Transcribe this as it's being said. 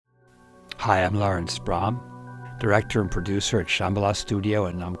Hi, I'm Lawrence Brahm, director and producer at Shambhala Studio,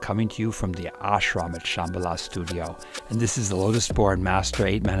 and I'm coming to you from the ashram at Shambhala Studio. And this is the Lotus-Born Master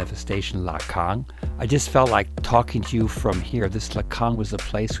 8 Manifestation Lakang. I just felt like talking to you from here. This Lakang was the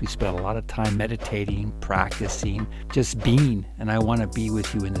place we spent a lot of time meditating, practicing, just being. And I want to be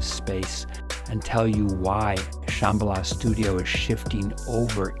with you in this space and tell you why Shambhala Studio is shifting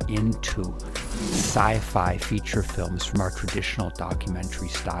over into sci-fi feature films from our traditional documentary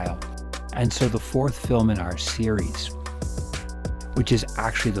style. And so the fourth film in our series, which is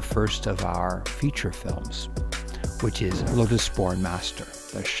actually the first of our feature films, which is Lotus-Born Master,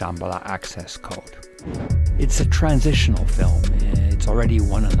 the Shambhala Access Code. It's a transitional film. It's already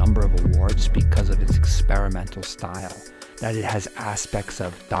won a number of awards because of its experimental style, that it has aspects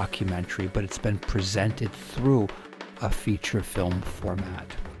of documentary, but it's been presented through a feature film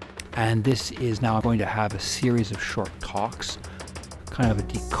format. And this is now going to have a series of short talks, kind of a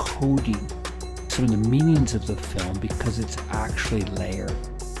decoding some of the meanings of the film, because it's actually layered.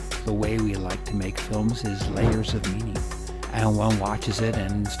 The way we like to make films is layers of meaning, and one watches it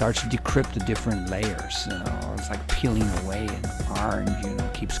and starts to decrypt the different layers. It's like peeling away an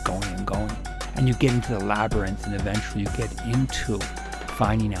orange, keeps going and going, and you get into the labyrinth, and eventually you get into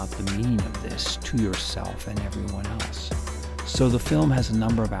finding out the meaning of this to yourself and everyone else. So the film has a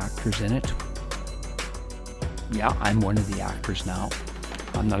number of actors in it. Yeah, I'm one of the actors now.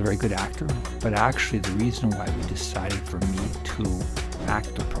 I'm not a very good actor, but actually the reason why we decided for me to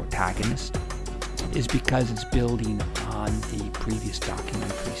act the protagonist is because it's building on the previous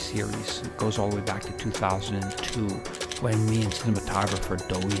documentary series. It goes all the way back to 2002, when me and cinematographer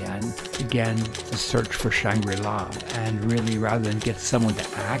Do Yan began the search for Shangri-La. And really, rather than get someone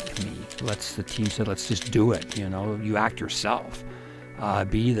to act me, the team said, let's just do it. You act yourself.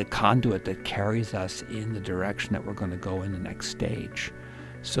 Be the conduit that carries us in the direction that we're going to go in the next stage.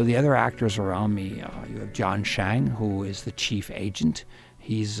 So the other actors around me, you have John Shang, who is the chief agent.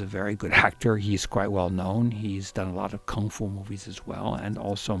 He's a very good actor. He's quite well known. He's done a lot of kung fu movies as well. And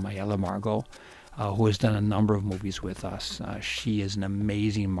also Mayela Margot, who has done a number of movies with us. She is an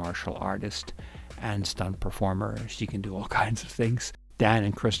amazing martial artist and stunt performer. She can do all kinds of things. Dan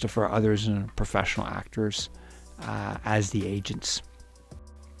and Christopher, others and professional actors as the agents.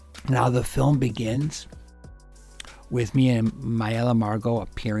 Now the film begins with me and Mayela Margot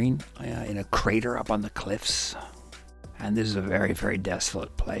appearing in a crater up on the cliffs. And this is a very, very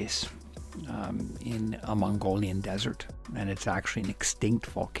desolate place in a Mongolian desert. And it's actually an extinct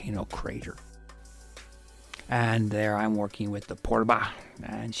volcano crater. And there I'm working with the Phurba,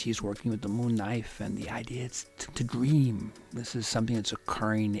 and she's working with the moon knife. And the idea is to dream. This is something that's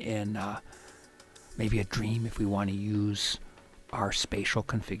occurring in maybe a dream if we want to use our spatial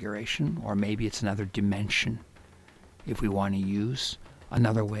configuration, or maybe it's another dimension if we want to use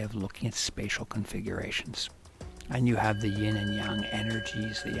another way of looking at spatial configurations. And you have the yin and yang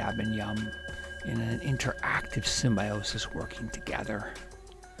energies, the yab and yum, in an interactive symbiosis working together.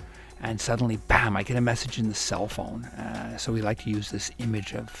 And suddenly, bam, I get a message in the cell phone. So we like to use this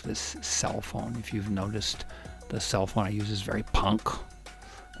image of this cell phone. If you've noticed, the cell phone I use is very punk.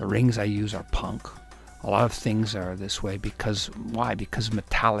 The rings I use are punk. A lot of things are this way because, why? Because of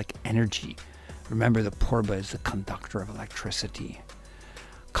metallic energy. Remember, the Phurba is the conductor of electricity.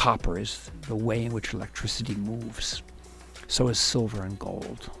 Copper is the way in which electricity moves. So is silver and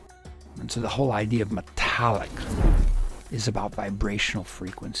gold. And so the whole idea of metallic is about vibrational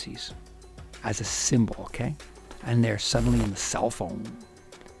frequencies as a symbol, okay? And there suddenly in the cell phone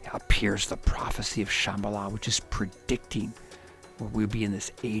appears the prophecy of Shambhala, which is predicting where we'd be in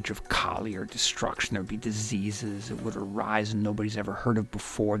this age of Kali, or destruction. There would be diseases that would arise and nobody's ever heard of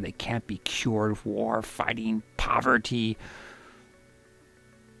before. They can't be cured. War, fighting, poverty.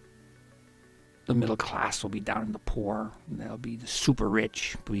 The middle class will be down in the poor. They'll be the super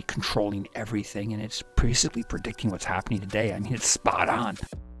rich, will be controlling everything. And it's basically predicting what's happening today. I mean, it's spot on.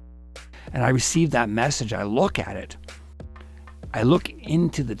 And I received that message. I look at it. I look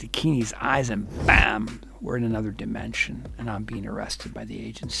into the Dakini's eyes, and bam, we're in another dimension, and I'm being arrested by the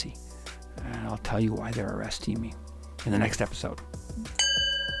agency. And I'll tell you why they're arresting me in the next episode.